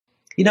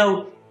You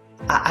know,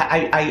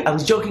 I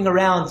was joking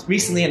around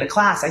recently in a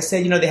class. I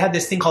said, they had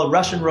this thing called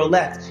Russian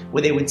roulette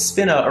where they would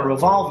spin a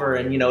revolver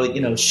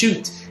and,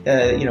 shoot,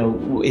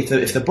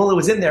 if the bullet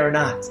was in there or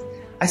not.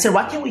 I said,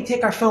 why can't we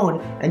take our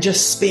phone and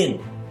just spin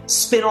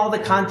all the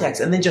contacts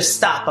and then just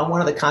stop on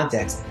one of the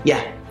contacts?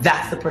 Yeah,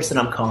 that's the person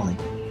I'm calling,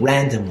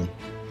 randomly.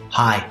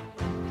 Hi,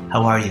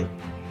 how are you?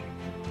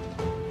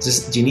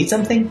 Do you need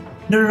something?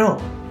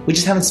 No. We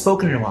just haven't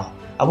spoken in a while.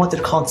 I wanted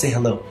to call and say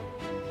hello.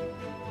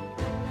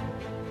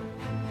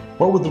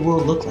 What would the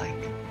world look like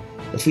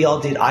if we all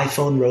did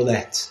iPhone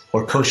roulette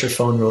or kosher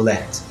phone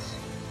roulette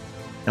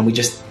and we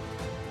just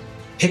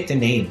picked a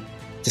name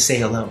to say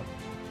hello?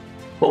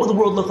 What would the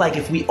world look like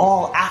if we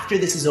all, after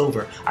this is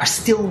over, are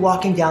still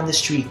walking down the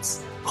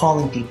streets,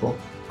 calling people,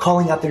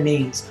 calling out their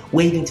names,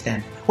 waving to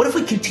them? What if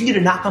we continue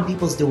to knock on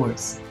people's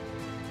doors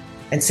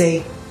and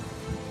say,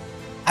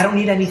 I don't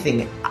need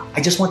anything,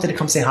 I just wanted to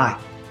come say hi?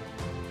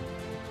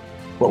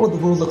 What would the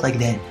world look like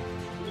then?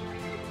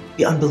 It'd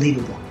be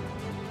unbelievable.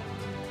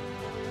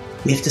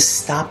 We have to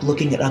stop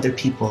looking at other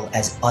people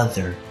as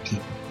other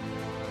people,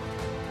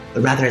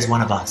 but rather as one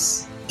of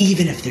us,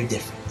 even if they're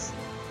different.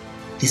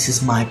 This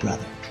is my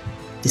brother.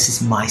 This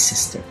is my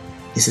sister.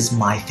 This is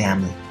my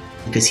family,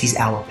 because he's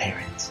our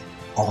parent,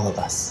 all of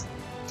us.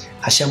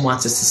 Hashem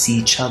wants us to see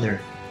each other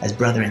as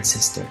brother and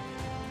sister,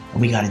 and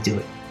we got to do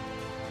it.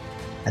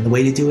 And the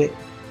way to do it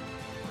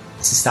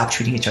is to stop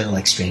treating each other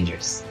like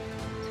strangers.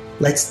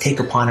 Let's take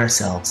upon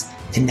ourselves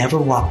to never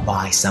walk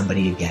by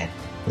somebody again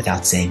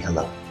without saying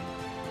hello.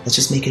 Let's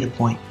just make it a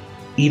point,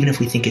 even if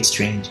we think it's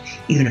strange,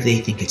 even if they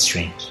think it's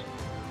strange.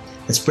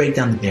 Let's break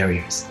down the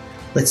barriers.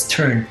 Let's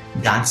turn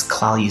God's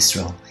Klal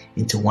Yisrael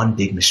into one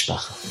big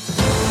mishpacha.